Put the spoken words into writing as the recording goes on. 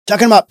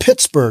Talking about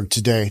Pittsburg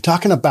today,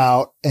 talking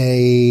about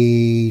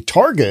a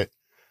Target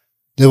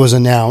that was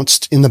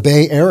announced in the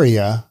Bay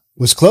Area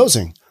was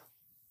closing.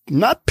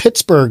 Not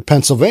Pittsburgh,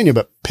 Pennsylvania,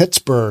 but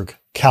Pittsburg,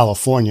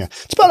 California.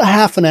 It's about a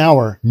half an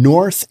hour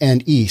north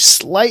and east,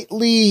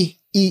 slightly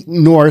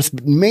north,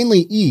 but mainly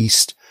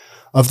east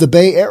of the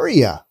Bay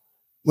Area.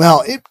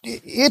 Well,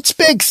 its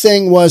big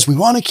thing was we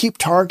want to keep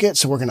Target,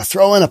 so we're going to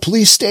throw in a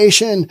police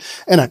station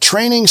and a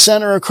training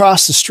center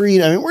across the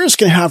street. I mean, we're just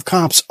going to have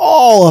cops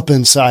all up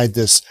inside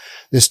this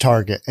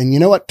Target. And you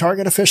know what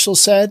Target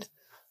officials said?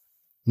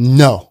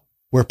 No,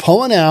 we're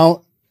pulling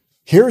out.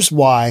 Here's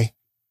why.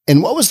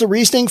 And what was the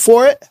reasoning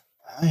for it?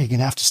 You're going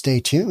to have to stay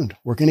tuned.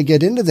 We're going to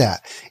get into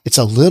that. It's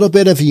a little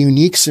bit of a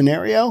unique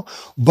scenario,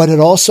 but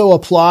it also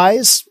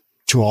applies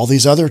to all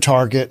these other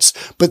Targets,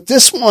 but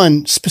this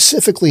one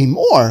specifically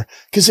more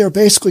because they're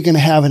basically going to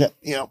have a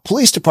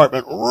police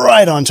department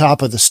right on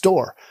top of the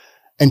store.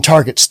 And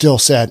Target still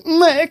said,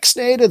 next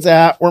day to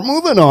that, we're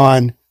moving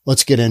on.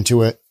 Let's get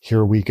into it.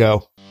 Here we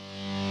go.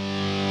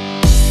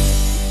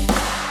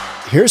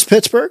 Here's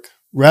Pittsburgh,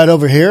 right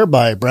over here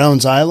by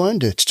Browns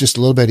Island. It's just a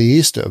little bit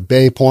east of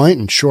Bay Point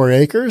and Shore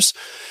Acres.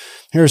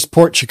 Here's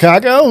Port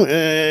Chicago,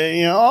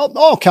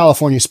 all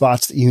California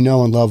spots that you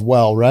know and love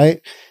well,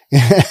 right?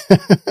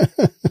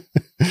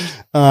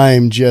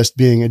 I'm just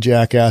being a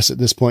jackass at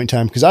this point in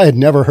time because I had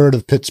never heard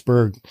of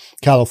Pittsburg,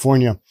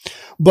 California.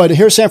 But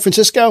here's San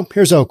Francisco,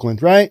 here's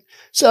Oakland, right?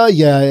 So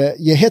yeah,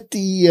 you hit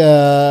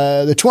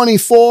the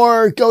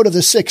 24, go to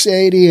the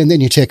 680, and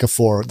then you take the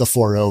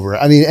 4 over.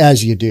 I mean,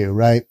 as you do,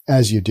 right?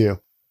 As you do.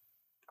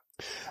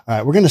 All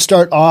right, we're going to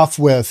start off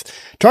with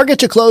Target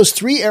to close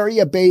 3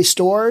 area-based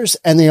stores,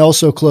 and they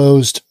also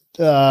closed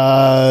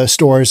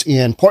stores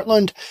in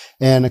Portland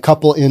and a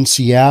couple in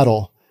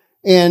Seattle.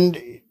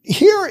 And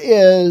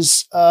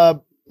here's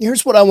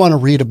what I want to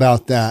read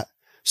about that.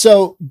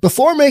 So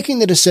before making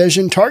the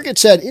decision, Target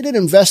said it had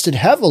invested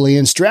heavily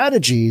in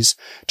strategies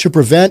to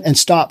prevent and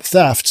stop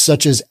theft,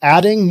 such as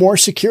adding more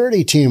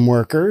security team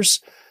workers.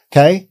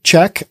 Okay,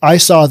 check. I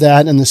saw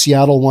that in the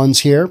Seattle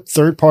ones here.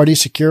 Third-party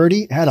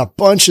security had a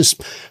bunch of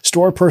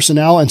store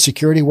personnel and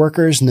security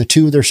workers, and the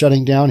 2 they're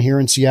shutting down here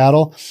in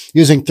Seattle.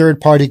 Using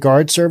third-party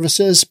guard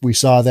services, we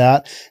saw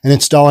that. And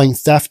installing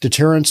theft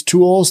deterrence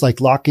tools like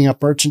locking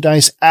up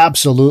merchandise.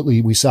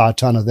 Absolutely, we saw a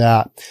ton of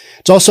that.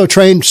 It's also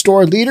trained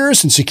store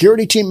leaders and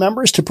security team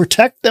members to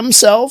protect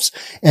themselves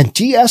and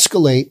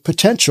de-escalate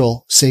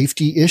potential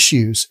safety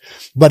issues.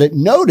 But it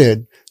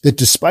noted that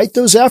despite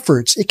those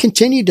efforts, it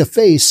continued to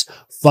face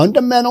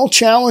fundamental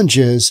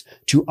challenges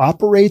to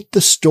operate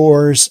the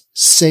stores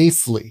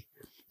safely.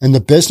 And the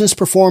business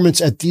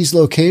performance at these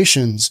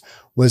locations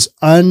was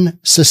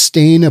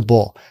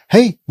unsustainable.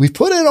 Hey, we've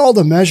put in all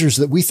the measures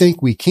that we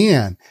think we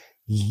can,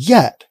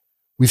 yet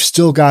we've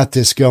still got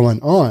this going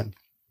on.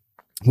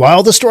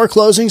 While the store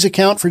closings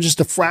account for just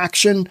a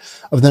fraction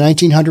of the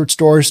 1,900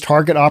 stores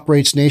Target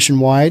operates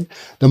nationwide,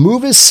 the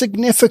move is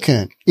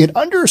significant. It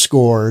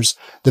underscores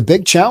the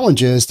big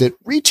challenges that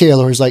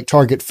retailers like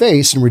Target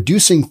face in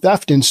reducing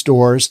theft in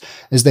stores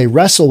as they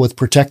wrestle with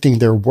protecting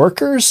their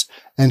workers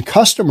and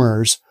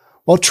customers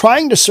while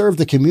trying to serve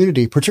the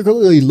community,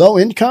 particularly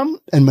low-income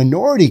and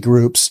minority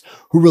groups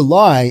who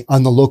rely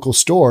on the local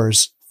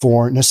stores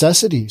for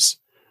necessities.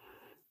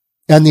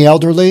 And the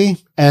elderly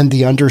and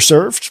the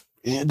underserved,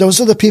 those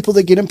are the people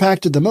that get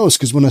impacted the most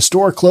because when a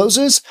store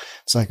closes,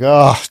 it's like,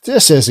 oh,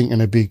 this isn't going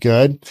to be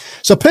good.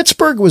 So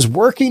Pittsburgh was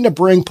working to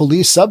bring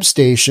police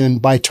substation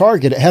by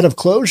Target ahead of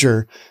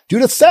closure due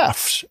to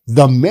theft,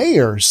 the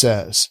mayor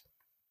says.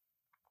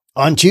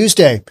 On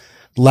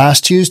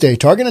last Tuesday,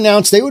 Target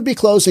announced they would be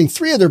closing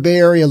 3 of their Bay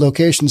Area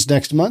locations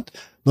next month,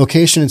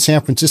 location in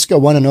San Francisco,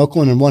 1 in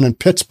Oakland, and 1 in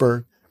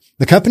Pittsburgh.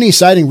 The company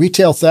citing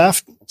retail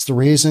theft. That's the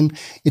reason.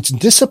 It's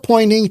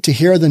disappointing to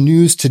hear the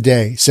news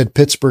today, said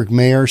Pittsburgh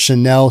Mayor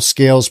Chanel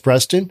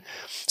Scales-Preston.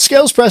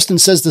 Scales-Preston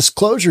says this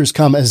closures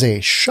come as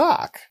a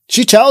shock.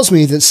 She tells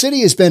me that the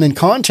city has been in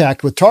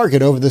contact with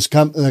Target over this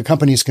the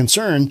company's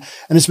concern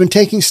and has been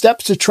taking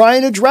steps to try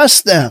and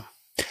address them.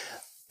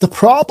 The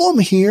problem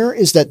here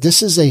is that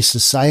this is a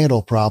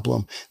societal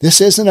problem.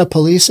 This isn't a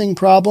policing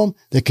problem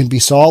that can be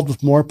solved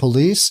with more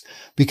police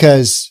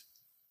because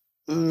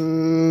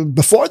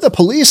before the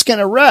police can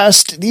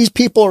arrest, these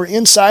people are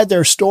inside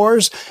their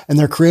stores and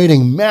they're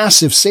creating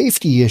massive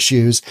safety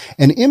issues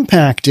and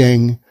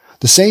impacting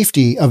the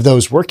safety of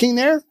those working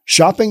there,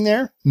 shopping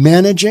there,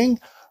 managing,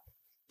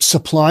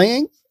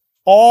 supplying,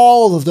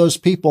 all of those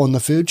people in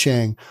the food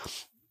chain.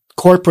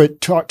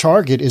 Corporate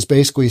Target is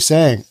basically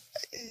saying,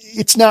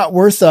 it's not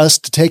worth us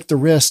to take the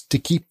risk to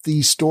keep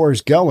these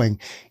stores going,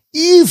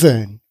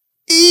 even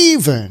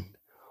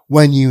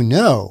when you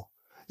know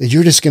that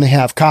you're just going to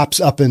have cops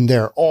up in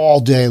there all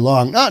day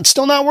long. No, it's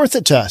still not worth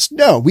it to us.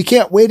 No, we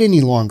can't wait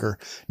any longer.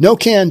 No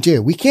can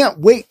do. We can't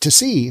wait to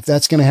see if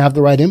that's going to have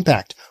the right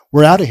impact.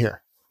 We're out of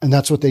here. And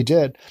that's what they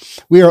did.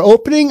 We are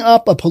opening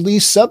up a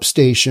police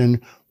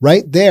substation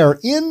right there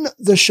in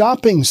the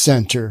shopping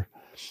center.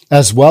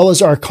 as well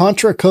as our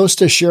Contra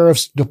Costa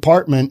Sheriff's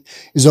Department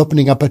is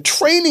opening up a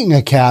training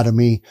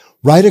academy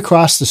right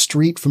across the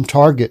street from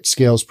Target,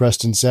 Scales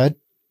Preston said.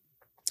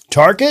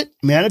 Target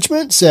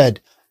management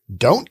said,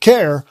 don't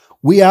care.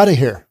 We out of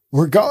here.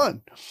 We're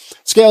gone.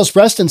 Scales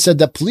Preston said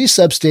that police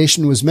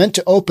substation was meant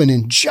to open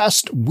in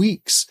just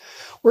weeks.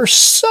 We're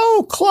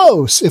so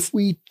close if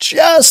we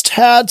just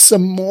had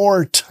some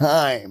more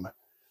time.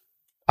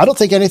 I don't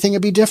think anything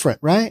would be different,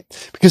 right?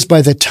 Because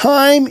by the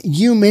time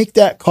you make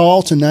that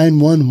call to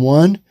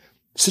 911,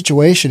 the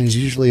situation is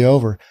usually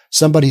over.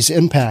 Somebody's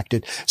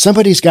impacted.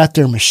 Somebody's got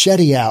their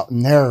machete out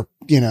and they're,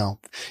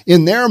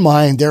 in their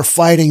mind, they're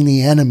fighting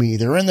the enemy.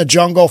 They're in the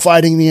jungle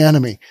fighting the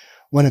enemy.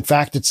 When in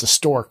fact, it's the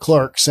store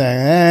clerk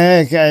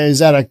saying, hey, is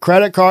that a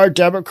credit card,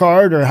 debit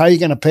card, or how are you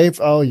going to pay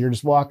for? Oh, you're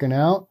just walking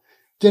out.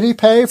 Did he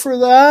pay for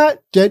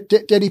that?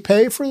 Did he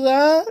pay for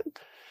that?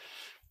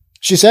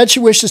 She said she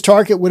wishes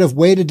Target would have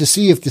waited to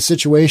see if the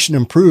situation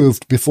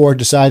improved before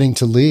deciding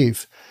to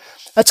leave.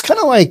 That's kind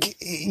of like,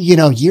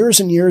 years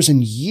and years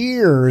and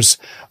years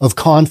of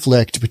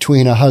conflict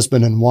between a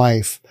husband and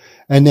wife.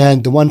 And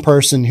then the one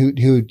person who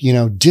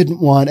didn't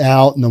want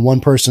out and the one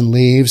person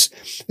leaves.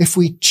 If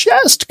we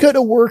just could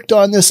have worked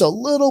on this a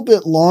little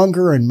bit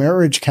longer in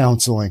marriage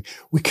counseling,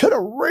 we could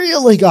have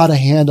really got a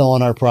handle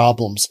on our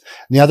problems.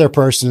 And the other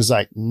person is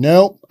like,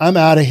 nope, I'm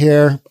out of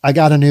here. I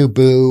got a new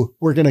boo.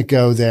 We're going to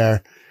go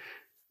there.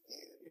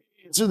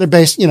 So they're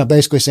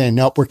basically saying,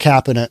 nope, we're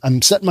capping it.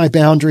 I'm setting my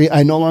boundary.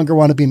 I no longer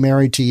want to be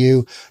married to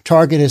you.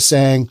 Target is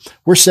saying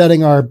we're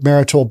setting our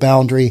marital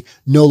boundary.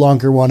 No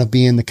longer want to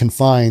be in the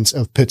confines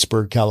of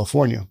Pittsburg,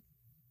 California.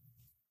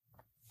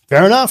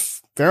 Fair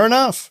enough. Fair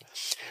enough.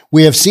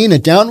 We have seen a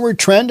downward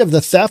trend of the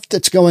theft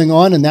that's going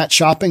on in that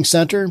shopping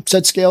center,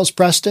 said Scales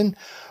Preston.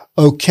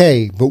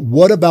 Okay, but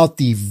what about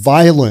the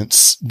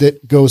violence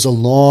that goes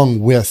along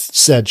with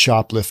said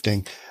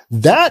shoplifting?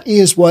 That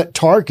is what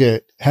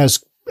Target has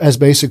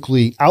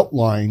basically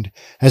outlined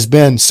has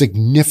been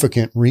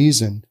significant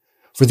reason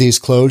for these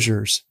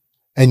closures.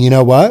 And you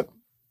know what?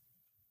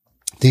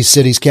 These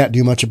cities can't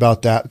do much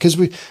about that because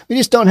we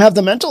just don't have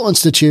the mental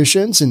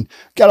institutions and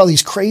got all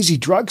these crazy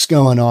drugs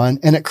going on.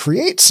 And it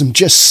creates some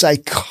just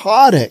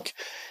psychotic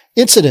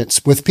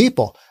incidents with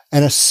people.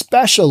 And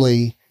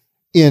especially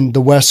in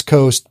the West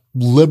Coast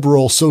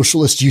liberal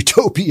socialist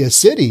utopia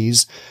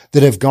cities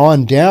that have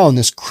gone down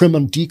this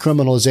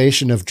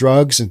decriminalization of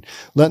drugs and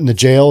letting the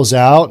jails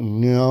out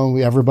and,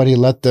 everybody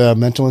let the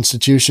mental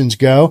institutions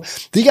go.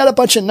 You got a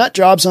bunch of nut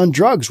jobs on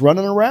drugs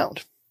running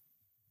around.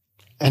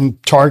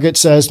 And Target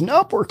says,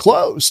 nope, we're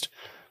closed.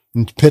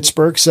 And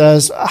Pittsburgh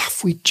says,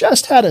 if we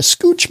just had a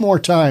scooch more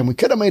time, we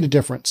could have made a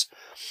difference.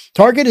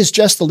 Target is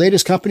just the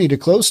latest company to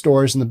close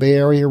stores in the Bay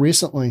Area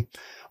recently.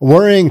 A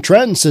worrying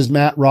trend, says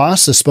Matt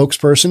Ross, a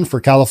spokesperson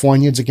for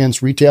Californians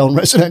Against Retail and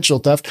Residential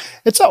Theft.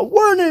 It's a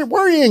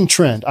worrying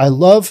trend.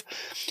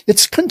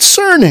 It's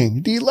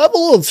concerning. The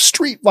level of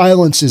street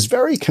violence is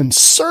very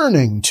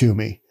concerning to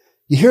me.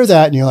 You hear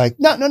that and you're like,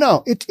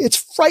 no.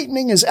 It's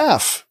frightening as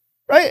F,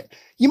 right?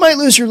 You might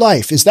lose your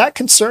life. Is that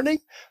concerning?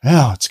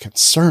 No, it's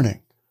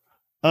concerning.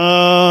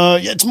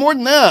 It's more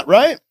than that,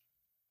 right?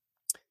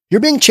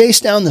 You're being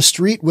chased down the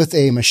street with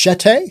a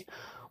machete.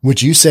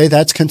 Would you say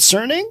that's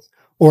concerning?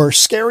 Or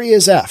scary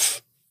as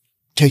F?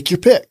 Take your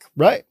pick,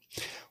 right?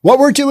 What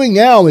we're doing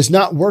now is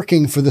not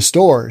working for the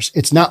stores.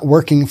 It's not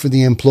working for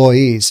the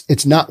employees.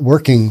 It's not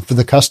working for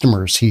the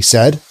customers, he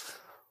said.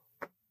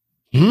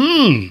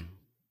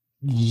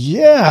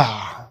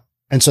 Yeah.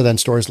 And so then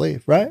stores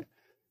leave, right?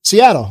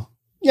 Seattle,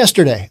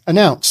 yesterday,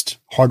 announced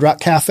Hard Rock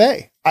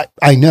Cafe.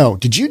 I know.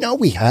 Did you know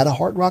we had a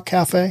Hard Rock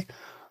Cafe?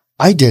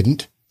 I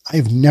didn't.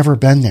 I've never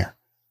been there.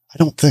 I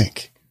don't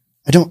think.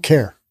 I don't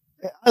care.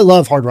 I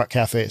love Hard Rock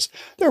Cafes.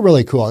 They're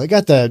really cool. They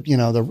got the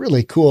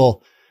really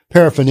cool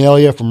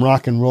paraphernalia from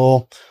rock and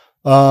roll.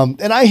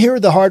 And I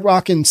hear the Hard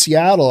Rock in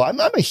Seattle. I'm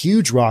a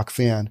huge rock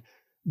fan,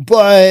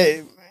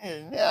 but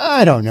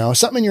I don't know,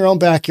 something in your own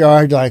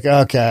backyard. Like,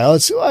 okay,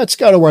 let's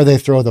go to where they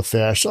throw the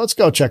fish. Let's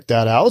go check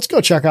that out. Let's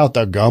go check out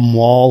the gum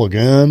wall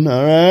again.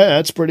 All right.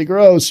 That's pretty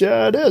gross.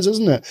 Yeah, it is,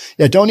 isn't it?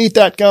 Yeah. Don't eat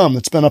that gum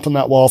that's been up on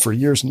that wall for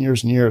years and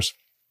years and years.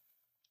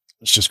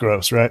 It's just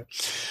gross, right?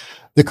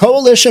 The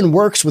coalition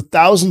works with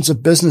thousands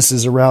of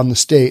businesses around the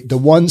state, the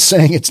ones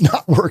saying it's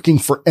not working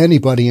for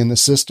anybody in the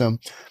system.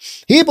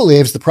 He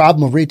believes the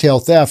problem of retail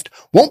theft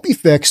won't be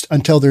fixed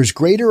until there's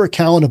greater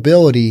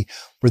accountability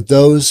for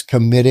those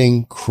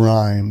committing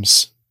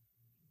crimes.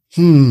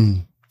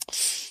 I'm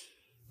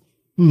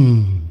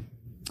going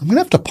to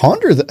have to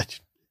ponder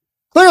that.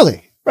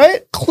 Clearly,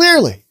 right?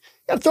 Clearly.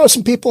 Got to throw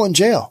some people in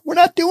jail. We're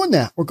not doing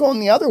that. We're going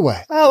the other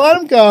way. Oh,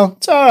 let him go.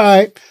 It's all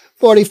right.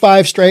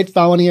 45 straight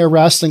felony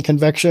arrests and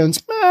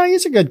convictions.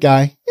 He's a good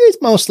guy.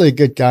 He's mostly a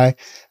good guy.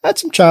 Had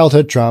some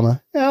childhood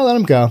trauma. Yeah, let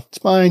him go. It's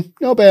fine.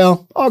 No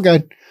bail. All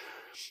good.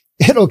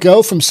 It'll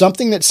go from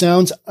something that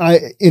sounds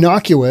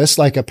innocuous,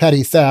 like a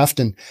petty theft,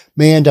 and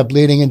may end up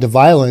leading into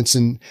violence.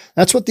 And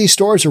that's what these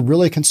stores are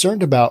really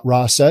concerned about,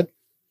 Ross said.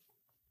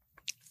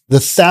 The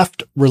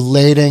theft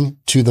relating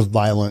to the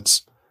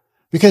violence.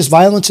 Because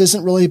violence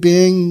isn't really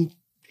being,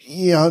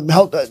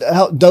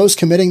 those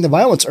committing the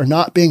violence are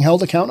not being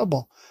held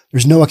accountable.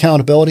 There's no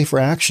accountability for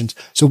actions.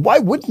 So why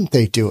wouldn't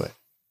they do it?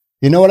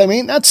 You know what I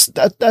mean? That's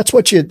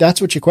what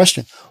you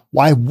question.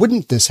 Why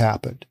wouldn't this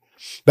happen?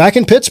 Back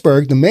in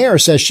Pittsburgh, the mayor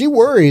says she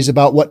worries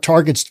about what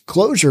Target's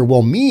closure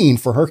will mean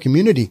for her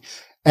community,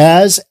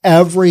 as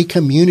every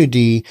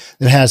community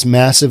that has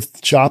massive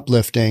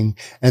shoplifting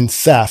and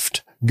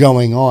theft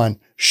going on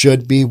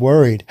should be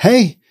worried.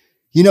 Hey,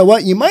 you know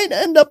what? You might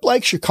end up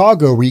like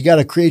Chicago, where you got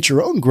to create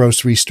your own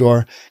grocery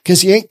store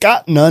because you ain't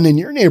got none in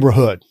your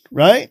neighborhood,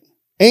 right?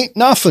 Ain't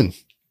nothing.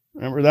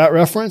 Remember that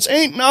reference?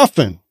 Ain't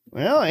nothing.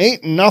 Well,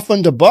 ain't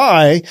nothing to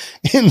buy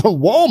in the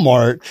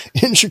Walmart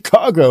in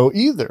Chicago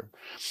either,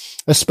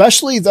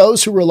 especially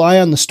those who rely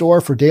on the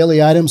store for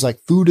daily items like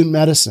food and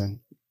medicine.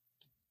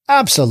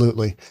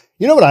 Absolutely.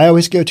 You know what I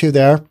always go to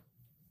there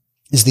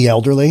is the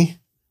elderly,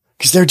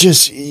 because they're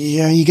just,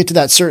 you get to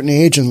that certain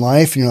age in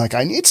life and you're like,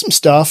 I need some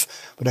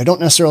stuff, but I don't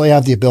necessarily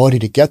have the ability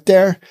to get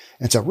there.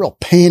 And it's a real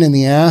pain in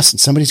the ass and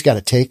somebody's got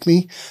to take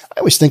me.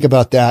 I always think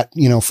about that,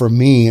 for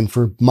me and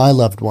for my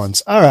loved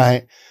ones. All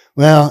right.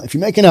 Well, if you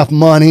make enough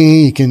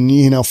money, you can,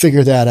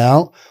 figure that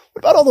out. What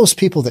about all those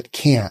people that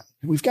can't?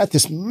 We've got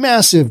this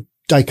massive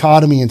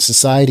dichotomy in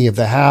society of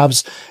the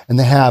haves and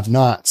the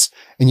have-nots.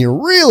 And you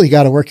really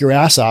got to work your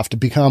ass off to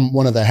become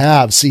one of the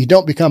haves. So you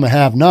don't become a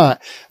have-not,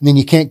 and then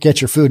you can't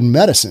get your food and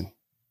medicine.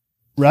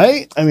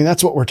 Right? I mean,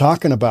 that's what we're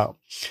talking about.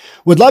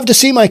 Would love to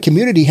see my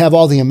community have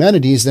all the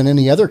amenities that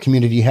any other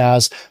community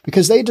has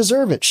because they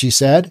deserve it, she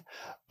said.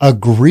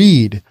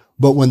 Agreed.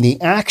 But when the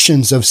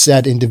actions of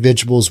said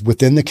individuals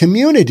within the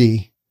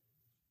community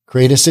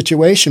create a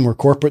situation where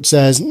corporate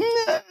says,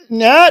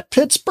 not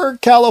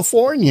Pittsburg,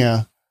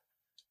 California,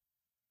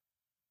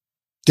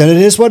 then it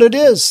is what it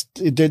is.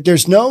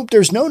 There's no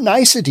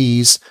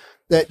niceties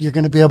that you're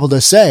going to be able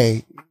to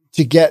say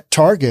to get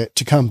Target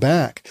to come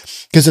back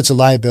because it's a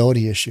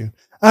liability issue.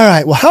 All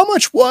right. Well, how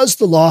much was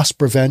the loss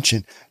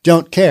prevention?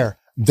 Don't care.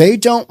 They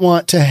don't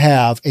want to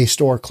have a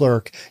store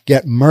clerk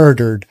get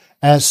murdered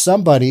as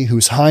somebody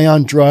who's high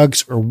on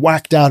drugs or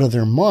whacked out of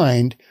their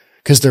mind,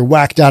 because they're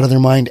whacked out of their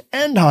mind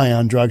and high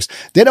on drugs.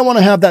 They don't want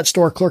to have that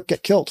store clerk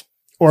get killed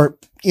or,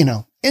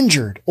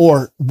 injured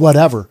or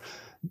whatever.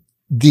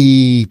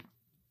 The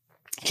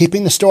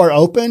keeping the store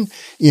open,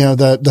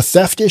 the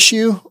theft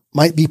issue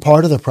might be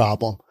part of the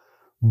problem,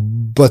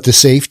 but the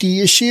safety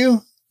issue,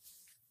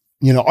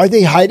 are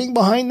they hiding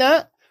behind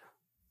that?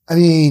 I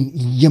mean,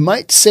 you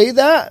might say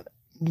that,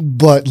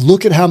 but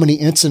look at how many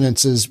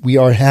incidences we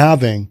are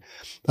having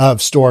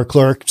of store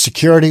clerk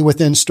security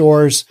within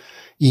stores,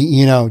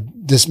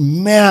 this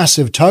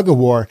massive tug of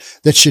war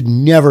that should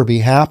never be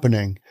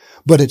happening,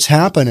 but it's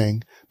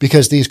happening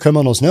because these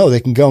criminals know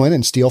they can go in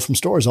and steal from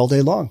stores all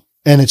day long.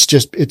 And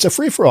it's a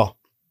free for all.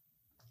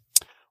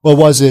 What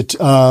was it?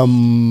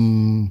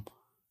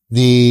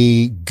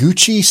 The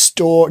Gucci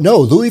store? No,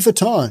 Louis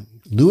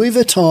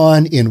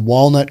Vuitton in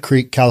Walnut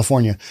Creek,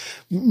 California,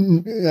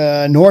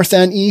 north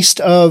and east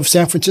of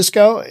San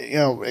Francisco,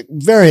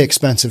 very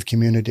expensive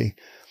community.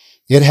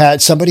 It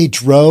had somebody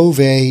drove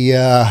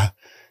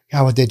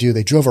how would they do?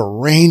 They drove a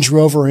Range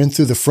Rover in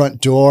through the front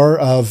door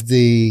of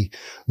the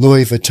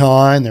Louis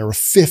Vuitton. There were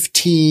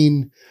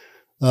 15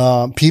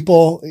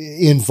 people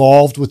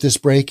involved with this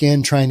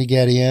break-in trying to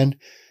get in.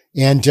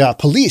 And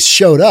police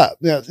showed up.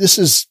 This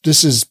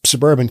is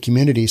suburban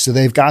community, so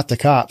they've got the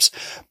cops.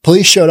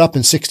 Police showed up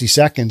in 60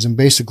 seconds and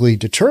basically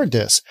deterred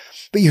this.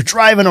 But you're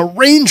driving a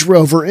Range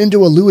Rover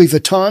into a Louis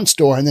Vuitton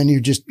store, and then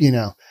you just,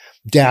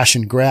 dash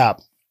and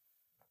grab.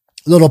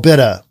 A little bit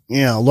of,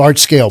 large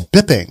scale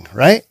bipping,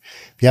 right?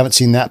 If you haven't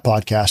seen that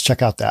podcast,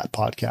 check out that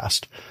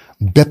podcast.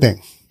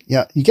 Bipping.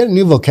 Yeah, you get a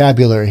new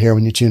vocabulary here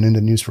when you tune into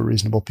News for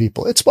Reasonable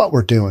People. It's what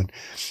we're doing.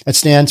 It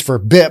stands for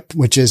BIP,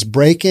 which is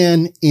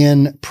break-in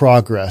in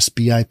progress,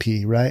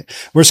 BIP, right?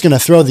 We're just going to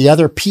throw the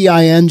other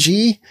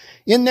PING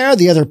in there,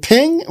 the other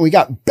ping. We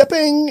got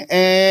bipping,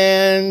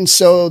 and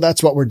so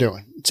that's what we're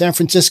doing. San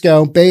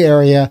Francisco Bay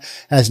Area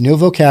has no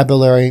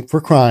vocabulary for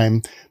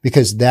crime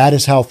because that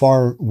is how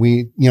far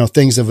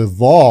things have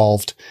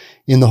evolved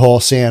in the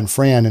whole San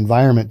Fran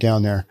environment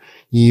down there.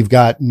 You've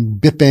got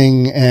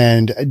bipping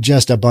and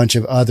just a bunch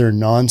of other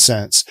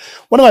nonsense.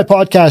 One of my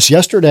podcasts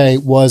yesterday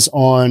was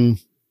on,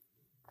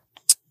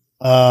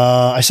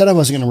 I said I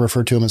wasn't going to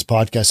refer to him as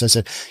podcast. I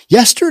said,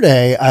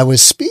 yesterday I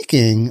was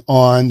speaking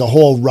on the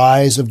whole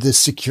rise of the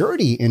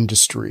security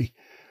industry.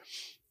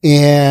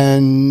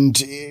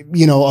 And, a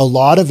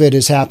lot of it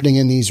is happening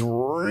in these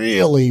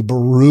really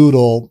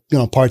brutal,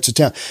 parts of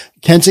town.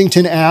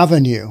 Kensington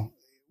Avenue,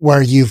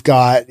 where you've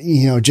got,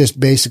 just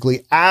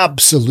basically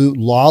absolute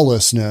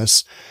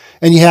lawlessness.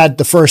 And you had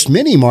the first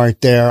mini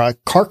mart there,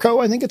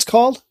 Carco, I think it's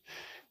called.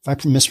 If I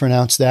can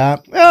mispronounce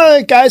that. Well,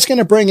 the guy's going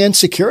to bring in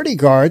security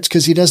guards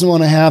because he doesn't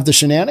want to have the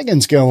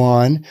shenanigans go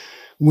on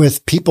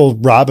with people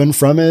robbing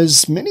from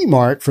his mini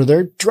mart for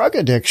their drug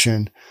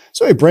addiction.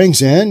 So he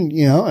brings in,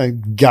 a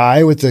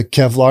guy with a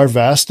Kevlar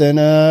vest and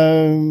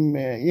an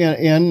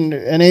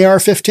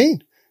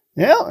AR-15.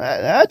 Yeah,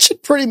 that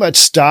should pretty much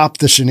stop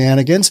the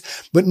shenanigans,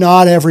 but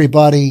not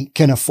everybody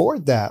can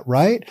afford that,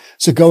 right?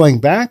 So going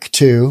back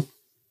to,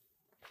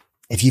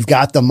 if you've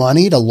got the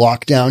money to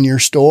lock down your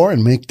store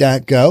and make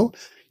that go,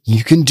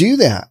 you can do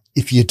that.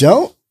 If you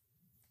don't,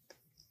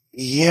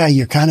 yeah,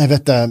 you're kind of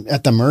at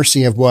the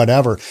mercy of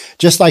whatever.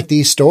 Just like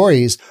these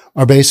stories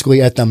are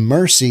basically at the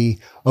mercy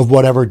of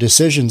whatever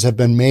decisions have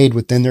been made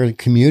within their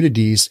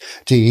communities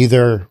to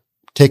either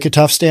take a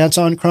tough stance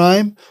on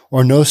crime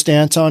or no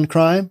stance on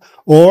crime,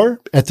 or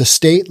at the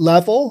state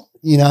level,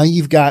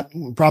 you've got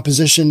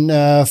Proposition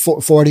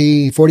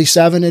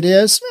 47 it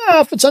is.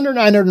 If it's under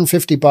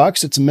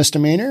 $950, it's a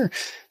misdemeanor.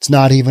 It's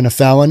not even a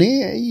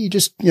felony. You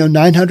just,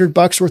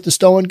 $900 worth of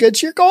stolen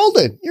goods, you're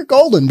golden. You're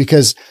golden,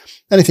 because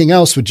anything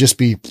else would just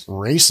be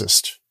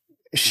racist.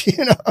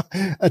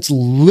 That's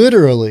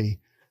literally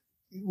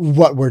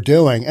what we're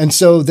doing. And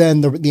so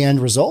then the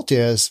end result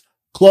is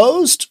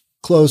closed.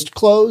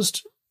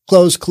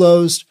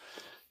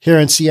 Here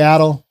in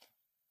Seattle,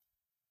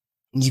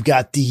 you've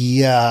got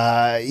the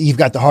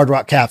Hard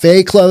Rock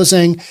Cafe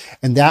closing,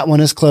 and that one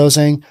is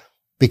closing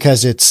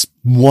because it's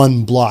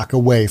 1 block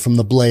away from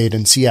the Blade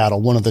in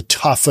Seattle, one of the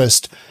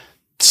toughest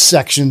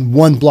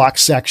 1 block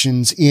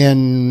sections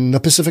in the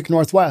Pacific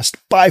Northwest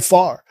by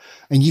far.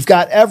 And you've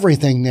got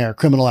everything there,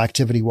 criminal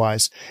activity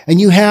wise. And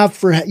you've had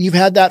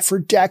that for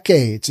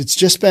decades. It's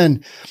just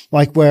been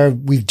like where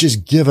we've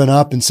just given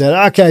up and said,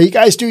 okay, you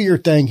guys do your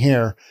thing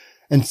here.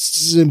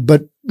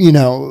 But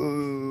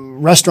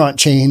restaurant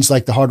chains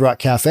like the Hard Rock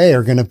Cafe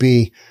are going to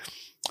be,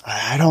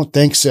 I don't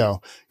think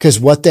so. Cause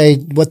what they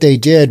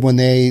did when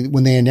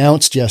they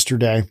announced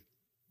yesterday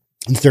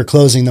that they're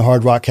closing the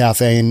Hard Rock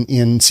Cafe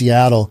in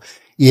Seattle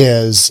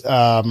is,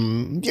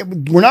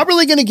 we're not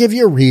really going to give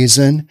you a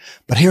reason,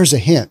 but here's a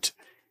hint.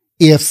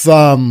 If,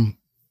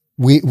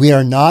 we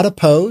are not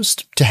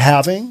opposed to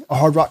having a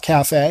Hard Rock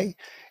Cafe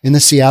in the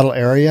Seattle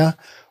area,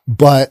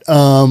 but,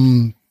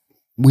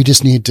 we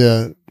just need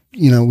to,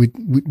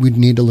 we'd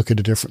need to look at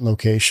a different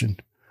location,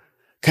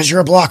 because you're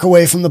a block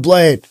away from the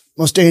Blade,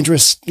 most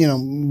dangerous,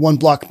 1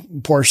 block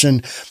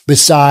portion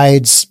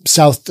besides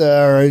South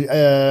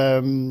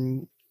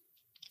Jackson,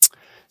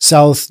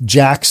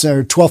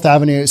 or 12th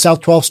Avenue,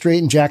 South 12th Street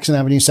and Jackson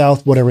Avenue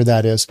South, whatever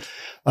that is.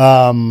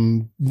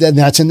 Then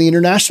that's in the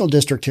International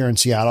District here in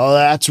Seattle.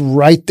 That's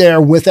right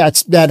there with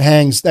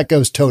that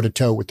goes toe to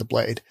toe with the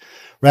Blade.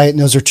 Right. And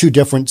those are 2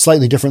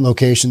 slightly different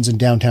locations in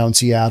downtown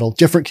Seattle,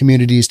 different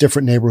communities,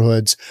 different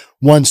neighborhoods.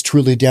 One's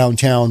truly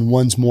downtown.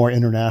 One's more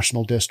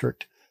International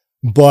District,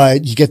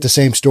 but you get the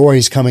same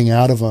stories coming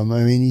out of them.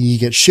 I mean, you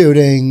get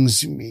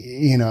shootings,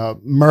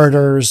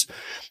 murders,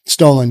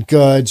 stolen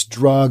goods,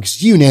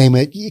 drugs, you name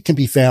it. It can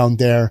be found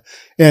there.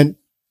 And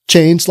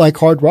chains like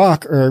Hard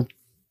Rock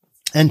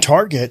and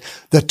Target.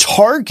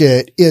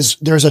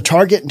 There's a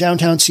Target in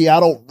downtown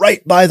Seattle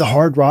right by the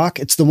Hard Rock.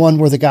 It's the one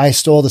where the guy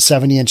stole the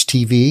 70-inch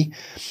TV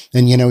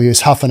and, he was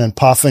huffing and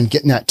puffing,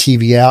 getting that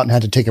TV out and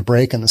had to take a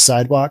break on the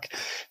sidewalk.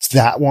 It's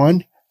that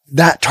one.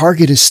 That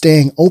Target is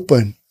staying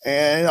open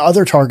and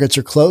other Targets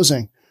are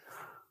closing.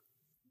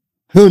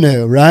 Who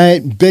knew, right?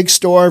 Big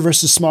store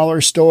versus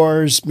smaller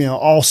stores,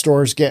 all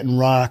stores getting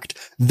rocked.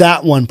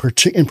 That one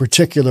in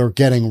particular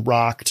getting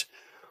rocked.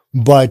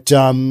 But,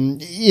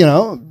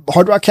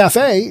 Hard Rock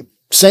Cafe,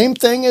 same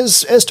thing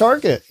as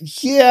Target.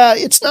 Yeah,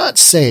 it's not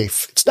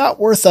safe. It's not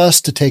worth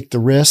us to take the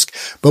risk,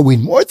 but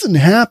we'd be more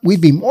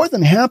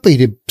than happy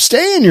to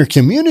stay in your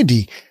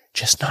community,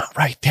 just not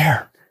right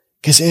there,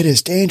 because it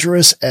is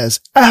dangerous as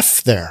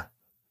F there.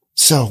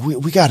 So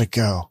we gotta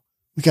go.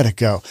 We gotta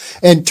go.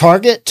 And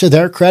Target, to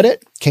their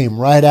credit, came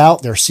right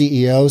out. Their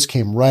CEOs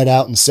came right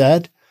out and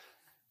said,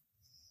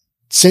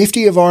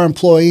 safety of our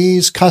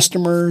employees,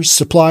 customers,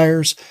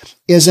 suppliers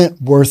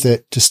isn't worth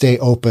it to stay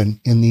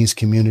open in these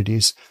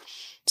communities.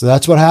 So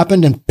that's what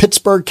happened in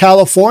Pittsburg,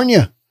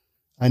 California.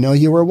 I know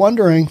you were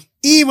wondering,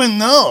 even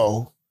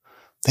though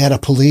they had a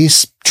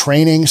police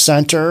training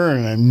center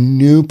and a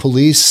new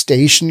police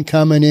station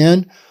coming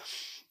in.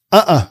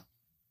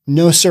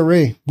 No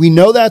siree. We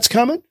know that's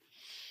coming.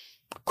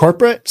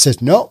 Corporate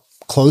says, no,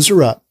 close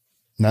her up.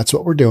 And that's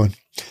what we're doing.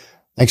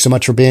 Thanks so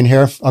much for being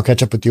here. I'll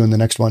catch up with you in the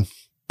next one.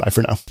 Bye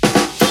for now.